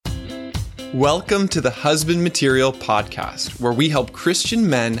Welcome to the Husband Material Podcast, where we help Christian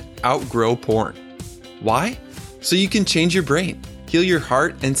men outgrow porn. Why? So you can change your brain, heal your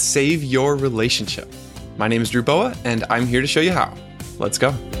heart, and save your relationship. My name is Drew Boa, and I'm here to show you how. Let's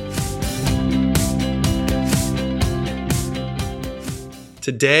go.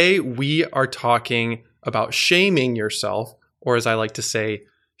 Today, we are talking about shaming yourself, or as I like to say,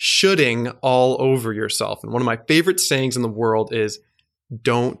 shoulding all over yourself. And one of my favorite sayings in the world is,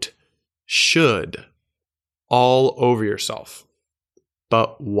 don't should all over yourself.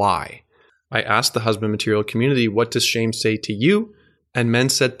 But why? I asked the husband material community, what does shame say to you? And men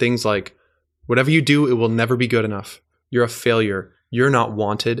said things like, whatever you do, it will never be good enough. You're a failure. You're not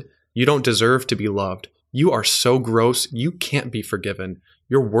wanted. You don't deserve to be loved. You are so gross. You can't be forgiven.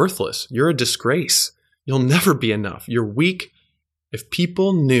 You're worthless. You're a disgrace. You'll never be enough. You're weak. If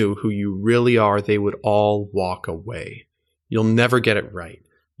people knew who you really are, they would all walk away. You'll never get it right.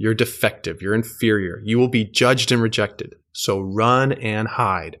 You're defective. You're inferior. You will be judged and rejected. So run and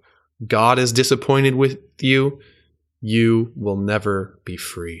hide. God is disappointed with you. You will never be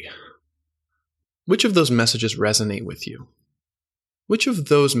free. Which of those messages resonate with you? Which of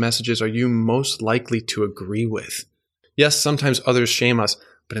those messages are you most likely to agree with? Yes, sometimes others shame us,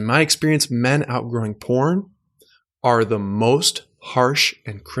 but in my experience, men outgrowing porn are the most harsh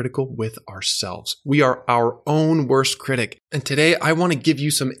and critical with ourselves. We are our own worst critic. And today I want to give you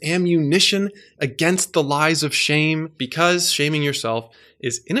some ammunition against the lies of shame, because shaming yourself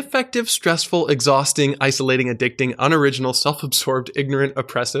is ineffective, stressful, exhausting, isolating, addicting, unoriginal, self-absorbed, ignorant,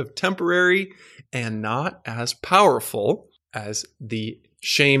 oppressive, temporary, and not as powerful as the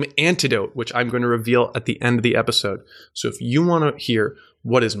shame antidote, which I'm going to reveal at the end of the episode. So if you want to hear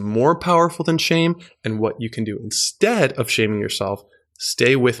what is more powerful than shame and what you can do instead of shaming yourself,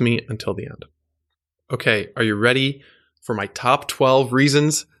 stay with me until the end. Okay, are you ready for my top 12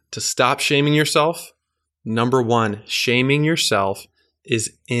 reasons to stop shaming yourself? Number 1, shaming yourself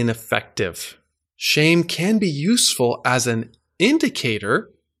is ineffective. Shame can be useful as an indicator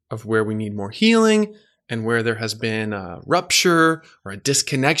of where we need more healing and where there has been a rupture or a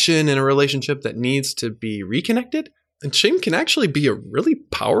disconnection in a relationship that needs to be reconnected. And shame can actually be a really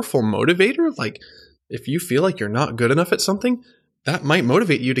powerful motivator. Like, if you feel like you're not good enough at something, that might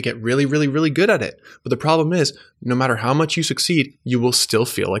motivate you to get really, really, really good at it. But the problem is, no matter how much you succeed, you will still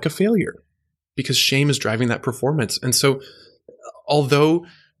feel like a failure because shame is driving that performance. And so, although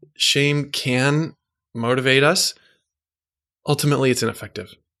shame can motivate us, ultimately it's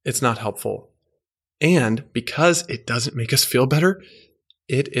ineffective. It's not helpful. And because it doesn't make us feel better,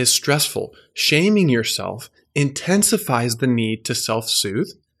 it is stressful. Shaming yourself intensifies the need to self-soothe.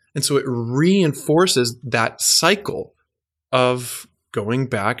 And so it reinforces that cycle of going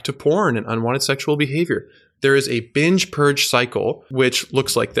back to porn and unwanted sexual behavior. There is a binge purge cycle, which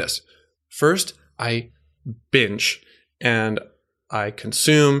looks like this. First, I binge and I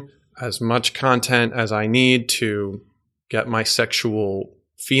consume as much content as I need to get my sexual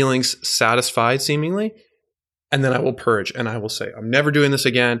feelings satisfied, seemingly. And then I will purge and I will say, I'm never doing this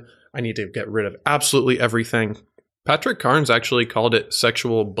again. I need to get rid of absolutely everything. Patrick Carnes actually called it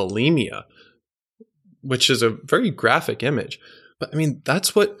sexual bulimia, which is a very graphic image. But I mean,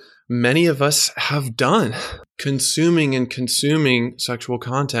 that's what many of us have done, consuming and consuming sexual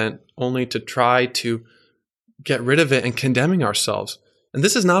content only to try to get rid of it and condemning ourselves. And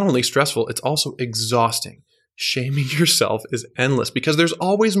this is not only stressful, it's also exhausting. Shaming yourself is endless because there's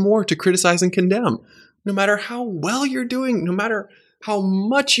always more to criticize and condemn. No matter how well you're doing, no matter how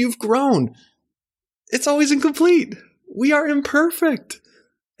much you've grown, it's always incomplete. We are imperfect.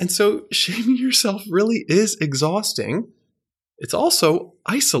 And so shaming yourself really is exhausting. It's also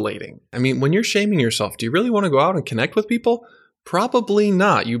isolating. I mean, when you're shaming yourself, do you really want to go out and connect with people? Probably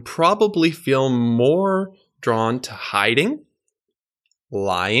not. You probably feel more drawn to hiding,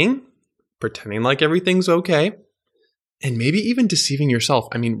 lying, pretending like everything's okay, and maybe even deceiving yourself.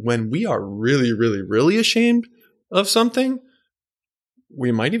 I mean, when we are really, really, really ashamed of something,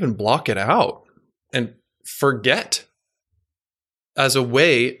 we might even block it out and forget as a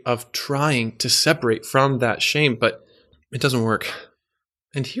way of trying to separate from that shame, but it doesn't work.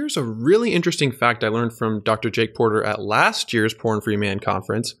 And here's a really interesting fact I learned from Dr. Jake Porter at last year's Porn Free Man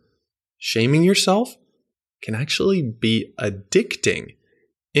conference. Shaming yourself can actually be addicting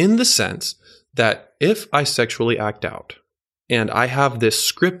in the sense that if I sexually act out and I have this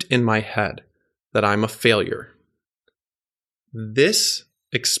script in my head that I'm a failure, this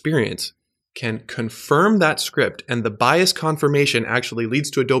experience can confirm that script, and the bias confirmation actually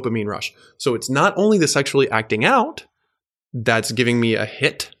leads to a dopamine rush. So it's not only the sexually acting out that's giving me a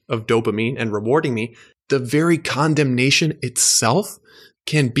hit of dopamine and rewarding me, the very condemnation itself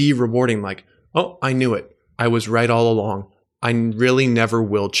can be rewarding. Like, oh, I knew it. I was right all along. I really never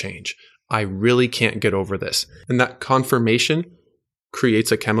will change. I really can't get over this. And that confirmation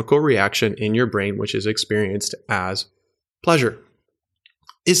creates a chemical reaction in your brain, which is experienced as pleasure.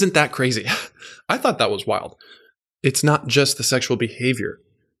 Isn't that crazy? I thought that was wild. It's not just the sexual behavior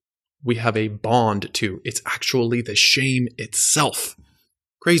we have a bond to. It's actually the shame itself.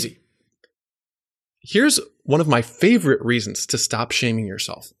 Crazy. Here's one of my favorite reasons to stop shaming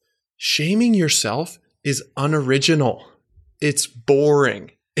yourself. Shaming yourself is unoriginal. It's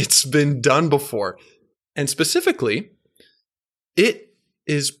boring. It's been done before. And specifically, it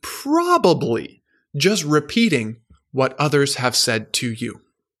is probably just repeating what others have said to you.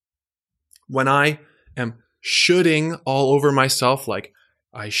 When I am shoulding all over myself, like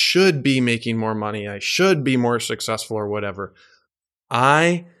I should be making more money, I should be more successful or whatever,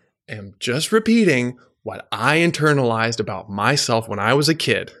 I am just repeating what I internalized about myself when I was a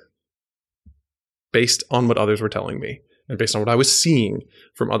kid based on what others were telling me and based on what I was seeing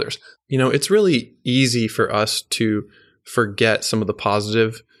from others. It's really easy for us to forget some of the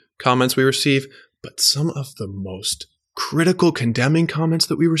positive comments we receive, but some of the most critical, condemning comments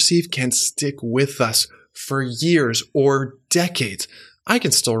that we receive can stick with us for years or decades. I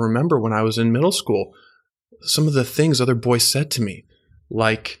can still remember when I was in middle school, some of the things other boys said to me,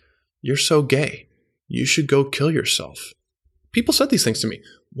 like, "You're so gay. You should go kill yourself." People said these things to me.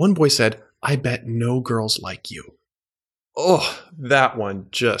 One boy said, "I bet no girls like you." Oh, that one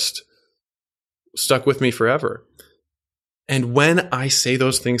just stuck with me forever. And when I say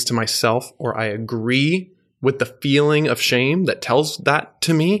those things to myself, or I agree with the feeling of shame that tells that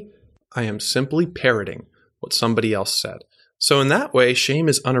to me, I am simply parroting what somebody else said. So in that way, shame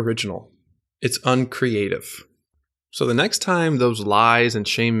is unoriginal. It's uncreative. So the next time those lies and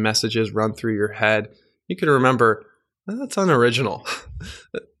shame messages run through your head, you can remember, that's unoriginal.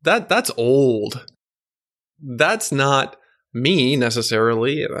 That's old. That's not me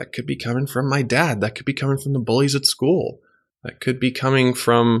necessarily. That could be coming from my dad. That could be coming from the bullies at school. That could be coming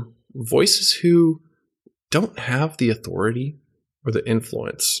from voices who don't have the authority or the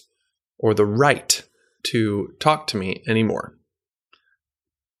influence or the right to talk to me anymore.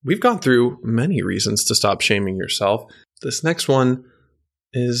 We've gone through many reasons to stop shaming yourself. This next one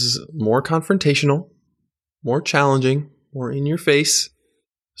is more confrontational, more challenging, more in your face.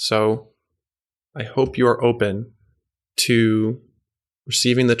 So I hope you are open to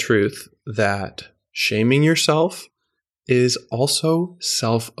receiving the truth that shaming yourself is also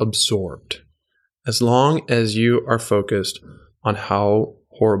self-absorbed. As long as you are focused on how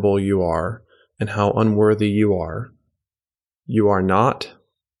horrible you are and how unworthy you are not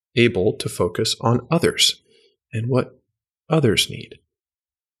able to focus on others and what others need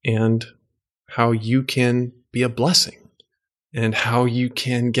and how you can be a blessing and how you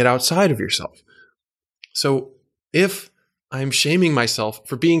can get outside of yourself. So if I'm shaming myself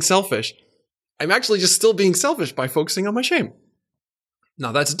for being selfish, I'm actually just still being selfish by focusing on my shame.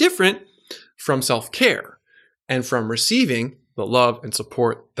 Now that's different from self-care and from receiving the love and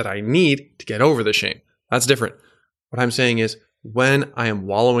support that I need to get over the shame. That's different. What I'm saying is, when I am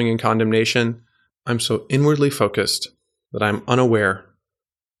wallowing in condemnation, I'm so inwardly focused that I'm unaware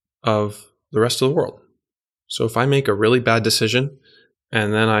of the rest of the world. So if I make a really bad decision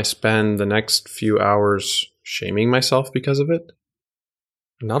and then I spend the next few hours shaming myself because of it,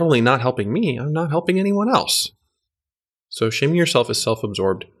 I'm not only not helping me, I'm not helping anyone else. So shaming yourself is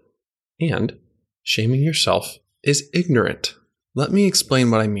self-absorbed, and shaming yourself is ignorant. Let me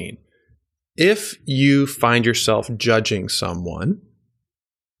explain what I mean. If you find yourself judging someone,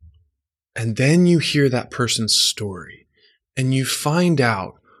 and then you hear that person's story, and you find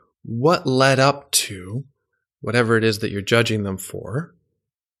out what led up to whatever it is that you're judging them for,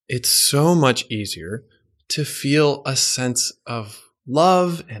 it's so much easier to feel a sense of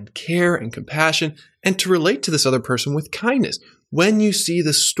love and care and compassion and to relate to this other person with kindness. When you see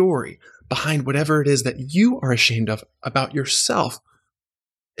the story behind whatever it is that you are ashamed of about yourself,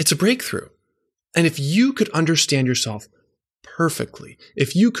 it's a breakthrough. And if you could understand yourself perfectly,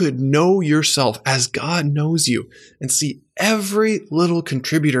 if you could know yourself as God knows you and see every little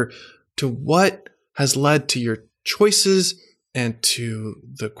contributor to what has led to your choices and to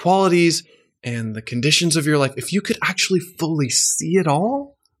the qualities and the conditions of your life, if you could actually fully see it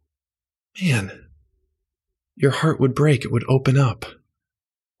all, man, your heart would break. It would open up.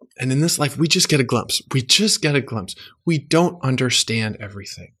 And in this life, we just get a glimpse. We just get a glimpse. We don't understand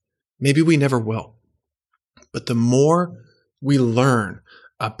everything. Maybe we never will. But the more we learn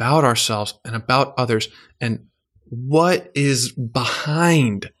about ourselves and about others and what is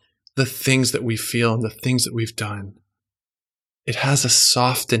behind the things that we feel and the things that we've done, it has a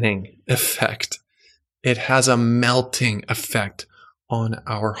softening effect. It has a melting effect on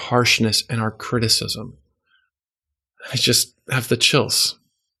our harshness and our criticism. I just have the chills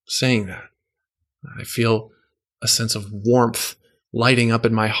saying that. I feel a sense of warmth lighting up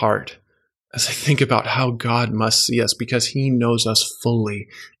in my heart as I think about how God must see us, because he knows us fully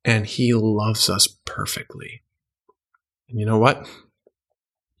and he loves us perfectly. And you know what?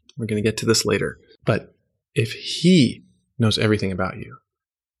 We're going to get to this later. But if he knows everything about you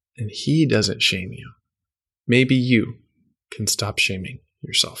and he doesn't shame you, maybe you can stop shaming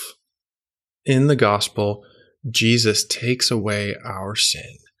yourself. In the gospel, Jesus takes away our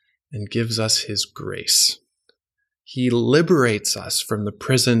sin and gives us his grace. He liberates us from the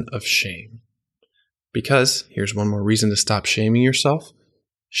prison of shame. Because, here's one more reason to stop shaming yourself.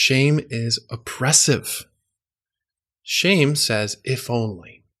 Shame is oppressive. Shame says, if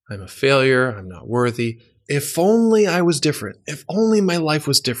only. I'm a failure. I'm not worthy. If only I was different. If only my life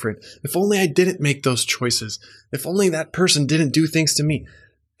was different. If only I didn't make those choices. If only that person didn't do things to me.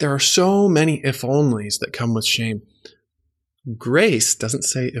 There are so many if onlys that come with shame. Grace doesn't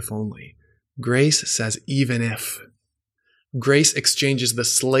say if only. Grace says even if. Grace exchanges the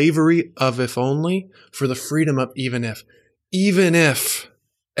slavery of if only for the freedom of even if. Even if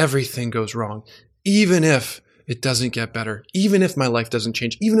everything goes wrong. Even if it doesn't get better. Even if my life doesn't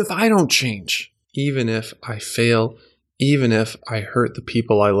change. Even if I don't change. Even if I fail. Even if I hurt the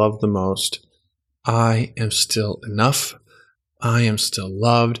people I love the most. I am still enough. I am still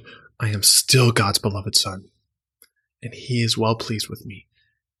loved. I am still God's beloved son. And he is well pleased with me.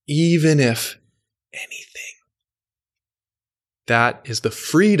 Even if anything. That is the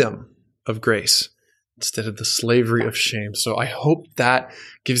freedom of grace instead of the slavery of shame. So I hope that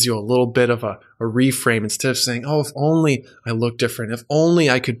gives you a little bit of a reframe. Instead of saying, oh, if only I looked different, if only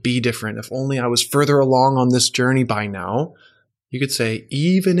I could be different, if only I was further along on this journey by now, you could say,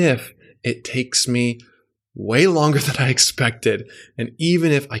 even if it takes me way longer than I expected, and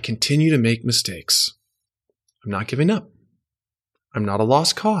even if I continue to make mistakes, I'm not giving up. I'm not a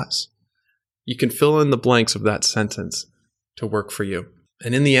lost cause. You can fill in the blanks of that sentence to work for you.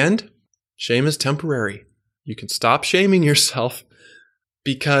 And in the end, shame is temporary. You can stop shaming yourself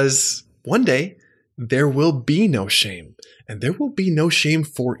because one day there will be no shame, and there will be no shame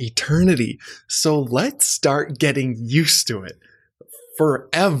for eternity. So let's start getting used to it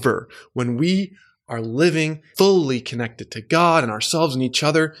forever. When we are living fully connected to God and ourselves and each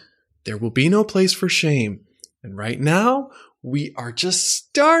other, there will be no place for shame. And right now, we are just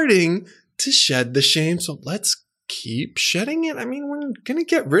starting to shed the shame. So let's keep shedding it. I mean, we're going to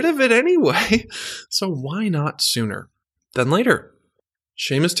get rid of it anyway. So why not sooner than later?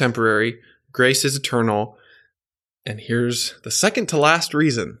 Shame is temporary. Grace is eternal. And here's the second to last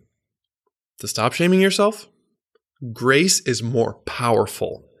reason to stop shaming yourself. Grace is more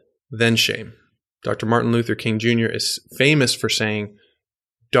powerful than shame. Dr. Martin Luther King Jr. is famous for saying,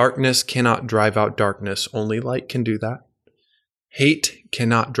 darkness cannot drive out darkness. Only light can do that. Hate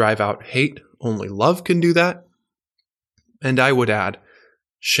cannot drive out hate. Only love can do that. And I would add,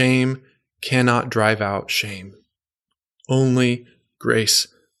 shame cannot drive out shame. Only grace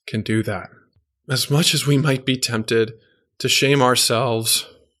can do that. As much as we might be tempted to shame ourselves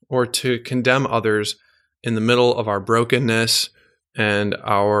or to condemn others in the middle of our brokenness and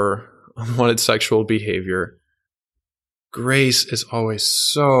our unwanted sexual behavior, grace is always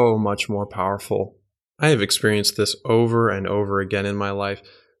so much more powerful. I have experienced this over and over again in my life.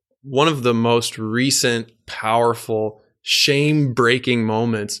 One of the most recent, powerful, shame-breaking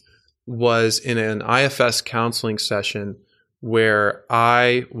moments was in an IFS counseling session where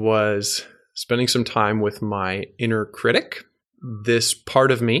I was spending some time with my inner critic. This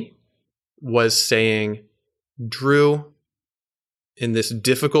part of me was saying, Drew, in this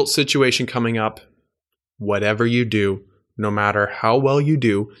difficult situation coming up, whatever you do, no matter how well you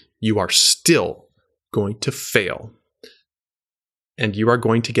do, you are still going to fail. And you are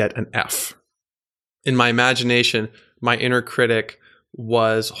going to get an F. In my imagination, my inner critic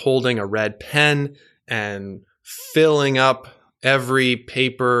was holding a red pen and filling up every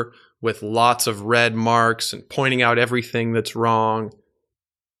paper with lots of red marks and pointing out everything that's wrong,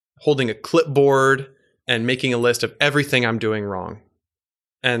 holding a clipboard and making a list of everything I'm doing wrong.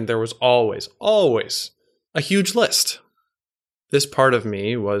 And there was always a huge list. This part of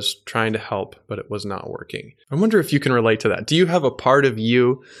me was trying to help, but it was not working. I wonder if you can relate to that. Do you have a part of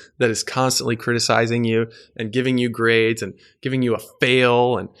you that is constantly criticizing you and giving you grades and giving you a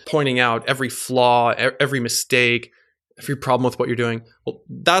fail and pointing out every flaw, every mistake, every problem with what you're doing? Well,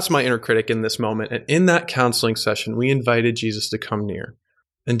 that's my inner critic in this moment. And in that counseling session, we invited Jesus to come near.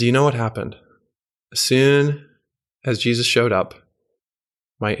 And do you know what happened? As soon as Jesus showed up,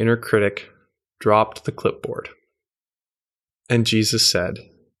 my inner critic dropped the clipboard. And Jesus said,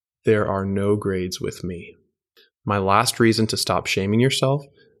 "There are no grades with me." My last reason to stop shaming yourself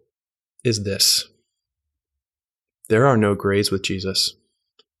is this: there are no grades with Jesus.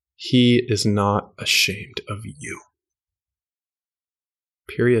 He is not ashamed of you.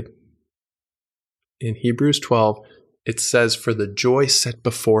 Period. In Hebrews 12, it says, "For the joy set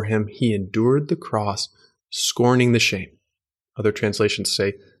before him, he endured the cross, scorning the shame." Other translations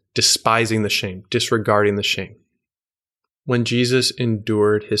say, despising the shame, disregarding the shame. When Jesus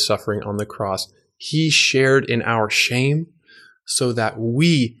endured his suffering on the cross, he shared in our shame so that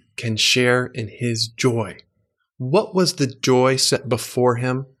we can share in his joy. What was the joy set before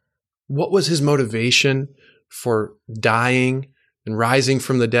him? What was his motivation for dying and rising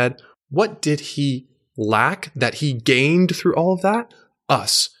from the dead? What did he lack that he gained through all of that?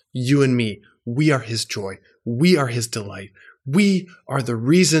 Us, you and me. We are his joy. We are his delight. We are the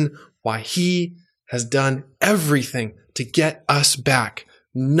reason why he has done everything to get us back.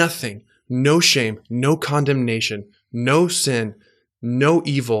 Nothing, no shame, no condemnation, no sin, no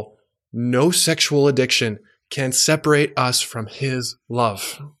evil, no sexual addiction can separate us from his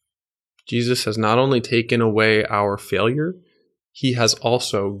love. Jesus has not only taken away our failure, he has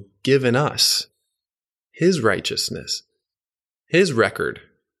also given us his righteousness, his record,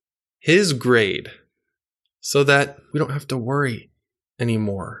 his grade, so that we don't have to worry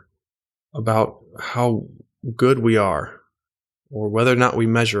anymore about how good we are or whether or not we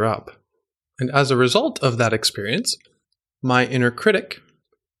measure up. And as a result of that experience, my inner critic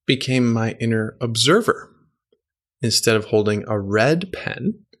became my inner observer. Instead of holding a red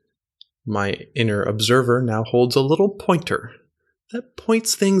pen, my inner observer now holds a little pointer that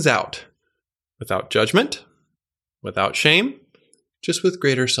points things out without judgment, without shame, just with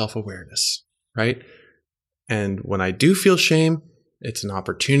greater self-awareness, right? And when I do feel shame, it's an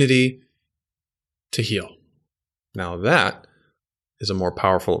opportunity to heal. Now that is a more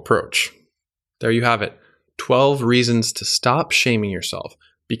powerful approach. There you have it. 12 reasons to stop shaming yourself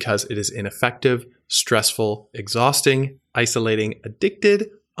because it is ineffective, stressful, exhausting, isolating, addicted,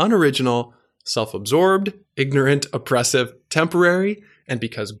 unoriginal, self-absorbed, ignorant, oppressive, temporary, and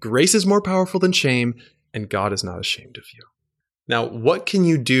because grace is more powerful than shame and God is not ashamed of you. Now, what can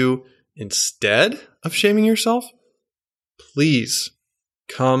you do instead of shaming yourself? Please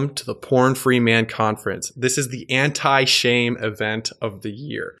come to the Porn Free Man Conference. This is the anti-shame event of the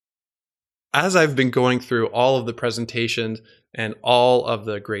year. As I've been going through all of the presentations and all of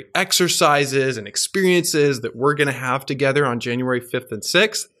the great exercises and experiences that we're going to have together on January 5th and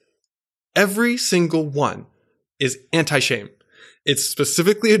 6th, every single one is anti-shame. It's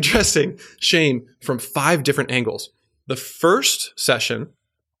specifically addressing shame from 5 different angles. The first session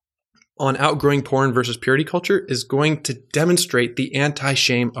on outgrowing porn versus purity culture is going to demonstrate the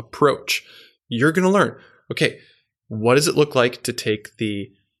anti-shame approach. You're going to learn, okay, what does it look like to take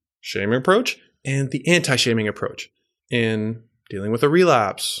the shaming approach and the anti-shaming approach in dealing with a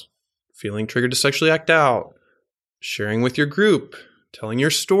relapse, feeling triggered to sexually act out, sharing with your group, telling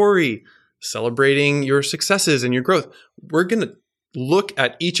your story, celebrating your successes and your growth. We're going to look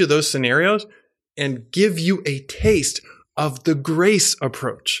at each of those scenarios and give you a taste of the grace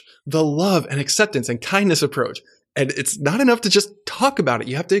approach, the love and acceptance and kindness approach. And it's not enough to just talk about it.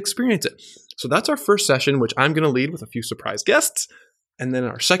 You have to experience it. So that's our first session, which I'm going to lead with a few surprise guests. And then in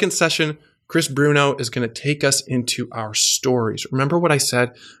our second session, Chris Bruno is going to take us into our stories. Remember what I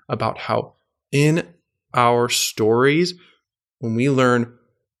said about how in our stories, when we learn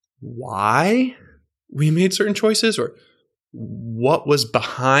why we made certain choices or what was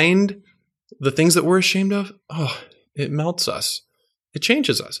behind the things that we're ashamed of, it melts us. It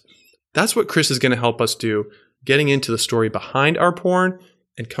changes us. That's what Chris is going to help us do, getting into the story behind our porn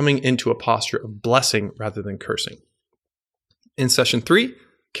and coming into a posture of blessing rather than cursing. In session 3,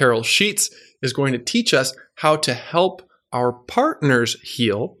 Carol Sheets is going to teach us how to help our partners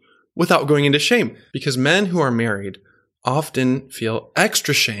heal without going into shame, because men who are married often feel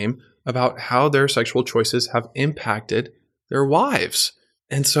extra shame about how their sexual choices have impacted their wives.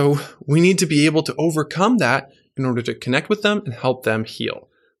 And so we need to be able to overcome that in order to connect with them and help them heal.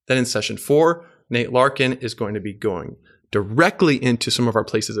 Then in session 4, Nate Larkin is going to be going directly into some of our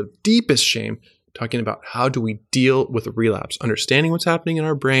places of deepest shame, talking about how do we deal with a relapse, understanding what's happening in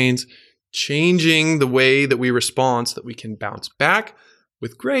our brains, changing the way that we respond so that we can bounce back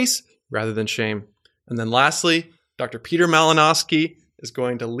with grace rather than shame. And then lastly, Dr. Peter Malinowski is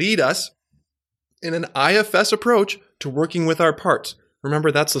going to lead us in an IFS approach to working with our parts.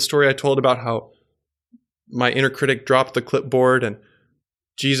 Remember, that's the story I told about how my inner critic dropped the clipboard and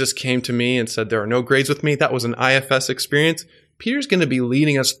Jesus came to me and said, there are no grades with me. That was an IFS experience. Peter's going to be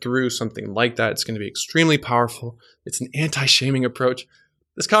leading us through something like that. It's going to be extremely powerful. It's an anti-shaming approach.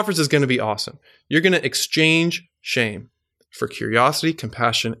 This conference is going to be awesome. You're going to exchange shame for curiosity,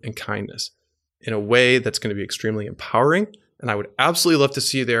 compassion, and kindness in a way that's going to be extremely empowering. And I would absolutely love to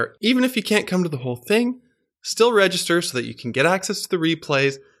see you there. Even if you can't come to the whole thing, still register so that you can get access to the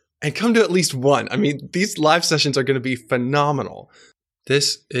replays and come to at least one. I mean, these live sessions are going to be phenomenal.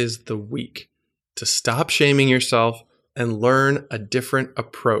 This is the week to stop shaming yourself and learn a different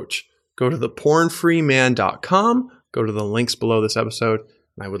approach. Go to thepornfreeman.com, go to the links below this episode,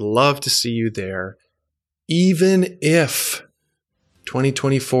 and I would love to see you there. Even if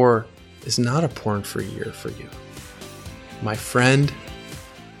 2024 is not a porn-free year for you. My friend,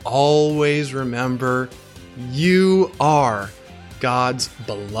 always remember you are God's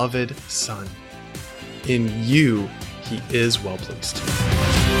beloved Son. In you, He is well pleased.